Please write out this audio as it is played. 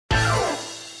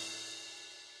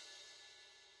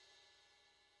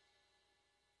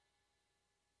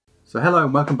So hello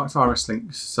and welcome back to RS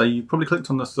Links. So you probably clicked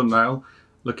on the thumbnail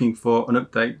looking for an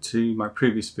update to my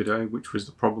previous video, which was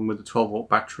the problem with the 12-volt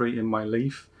battery in my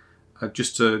Leaf.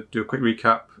 Just to do a quick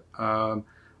recap,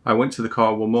 I went to the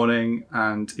car one morning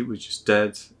and it was just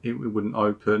dead. It wouldn't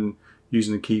open.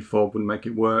 Using the key fob wouldn't make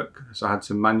it work, so I had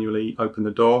to manually open the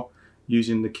door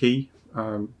using the key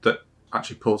that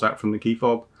actually pulls out from the key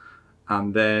fob,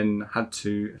 and then had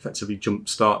to effectively jump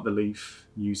start the Leaf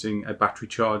using a battery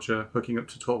charger hooking up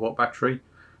to 12-volt battery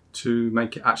to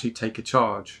make it actually take a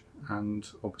charge, and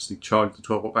obviously charge the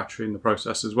 12-volt battery in the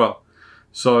process as well.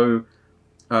 So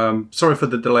sorry for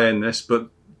the delay in this, but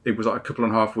it was like a couple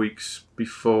and a half weeks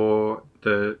before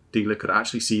the dealer could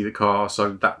actually see the car,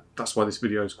 so that's why this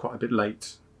video is quite a bit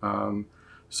late.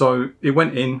 So it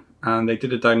went in and they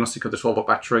did a diagnostic of the 12-volt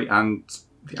battery, and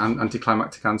the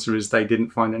anticlimactic answer is they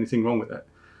didn't find anything wrong with it.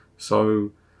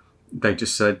 So they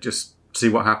just said, just see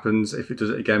what happens. If it does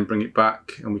it again, bring it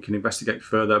back and we can investigate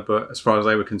further. But as far as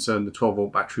they were concerned, the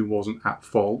 12-volt battery wasn't at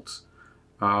fault.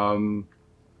 While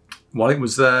it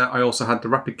was there, I also had the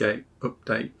Rapidgate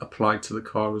update applied to the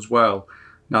car as well.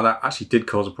 Now that actually did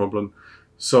cause a problem.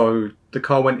 So the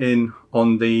car went in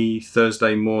on the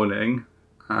Thursday morning,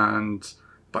 and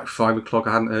by 5 o'clock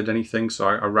I hadn't heard anything, so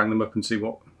I rang them up and see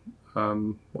what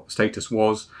the status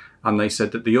was, and they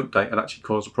said that the update had actually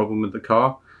caused a problem with the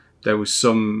car. There was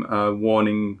some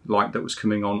warning light that was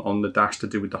coming on the dash to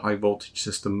do with the high voltage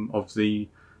system of the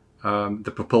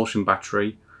propulsion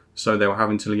battery, so they were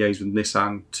having to liaise with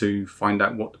Nissan to find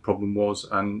out what the problem was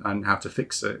and how to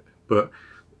fix it. But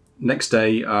next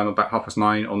day, about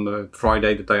 9:30 on the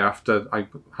Friday, the day after, I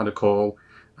had a call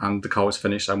and the car was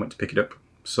finished. I went to pick it up.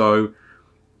 So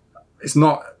it's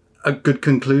not a good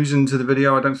conclusion to the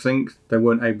video, I don't think. They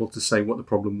weren't able to say what the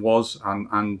problem was,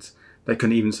 and they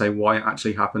couldn't even say why it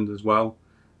actually happened as well.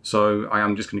 So I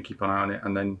am just going to keep an eye on it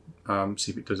and then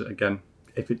see if it does it again.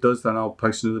 If it does, then I'll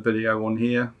post another video on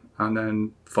here and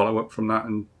then follow up from that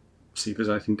and see if there's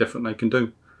anything different they can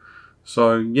do.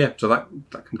 So yeah, so that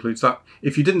concludes that.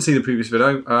 If you didn't see the previous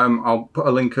video, I'll put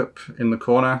a link up in the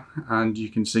corner and you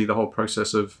can see the whole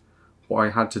process of what I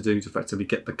had to do to effectively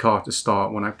get the car to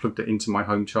start when I plugged it into my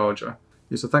home charger.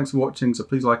 Yeah, so thanks for watching, so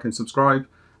please like and subscribe.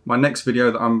 My next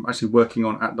video that I'm actually working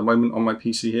on at the moment on my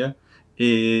PC here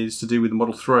is to do with the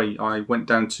Model 3. I went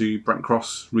down to Brent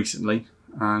Cross recently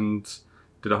and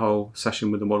did a whole session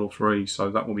with the Model 3,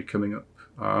 so that will be coming up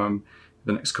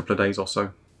the next couple of days or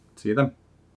so. See you then.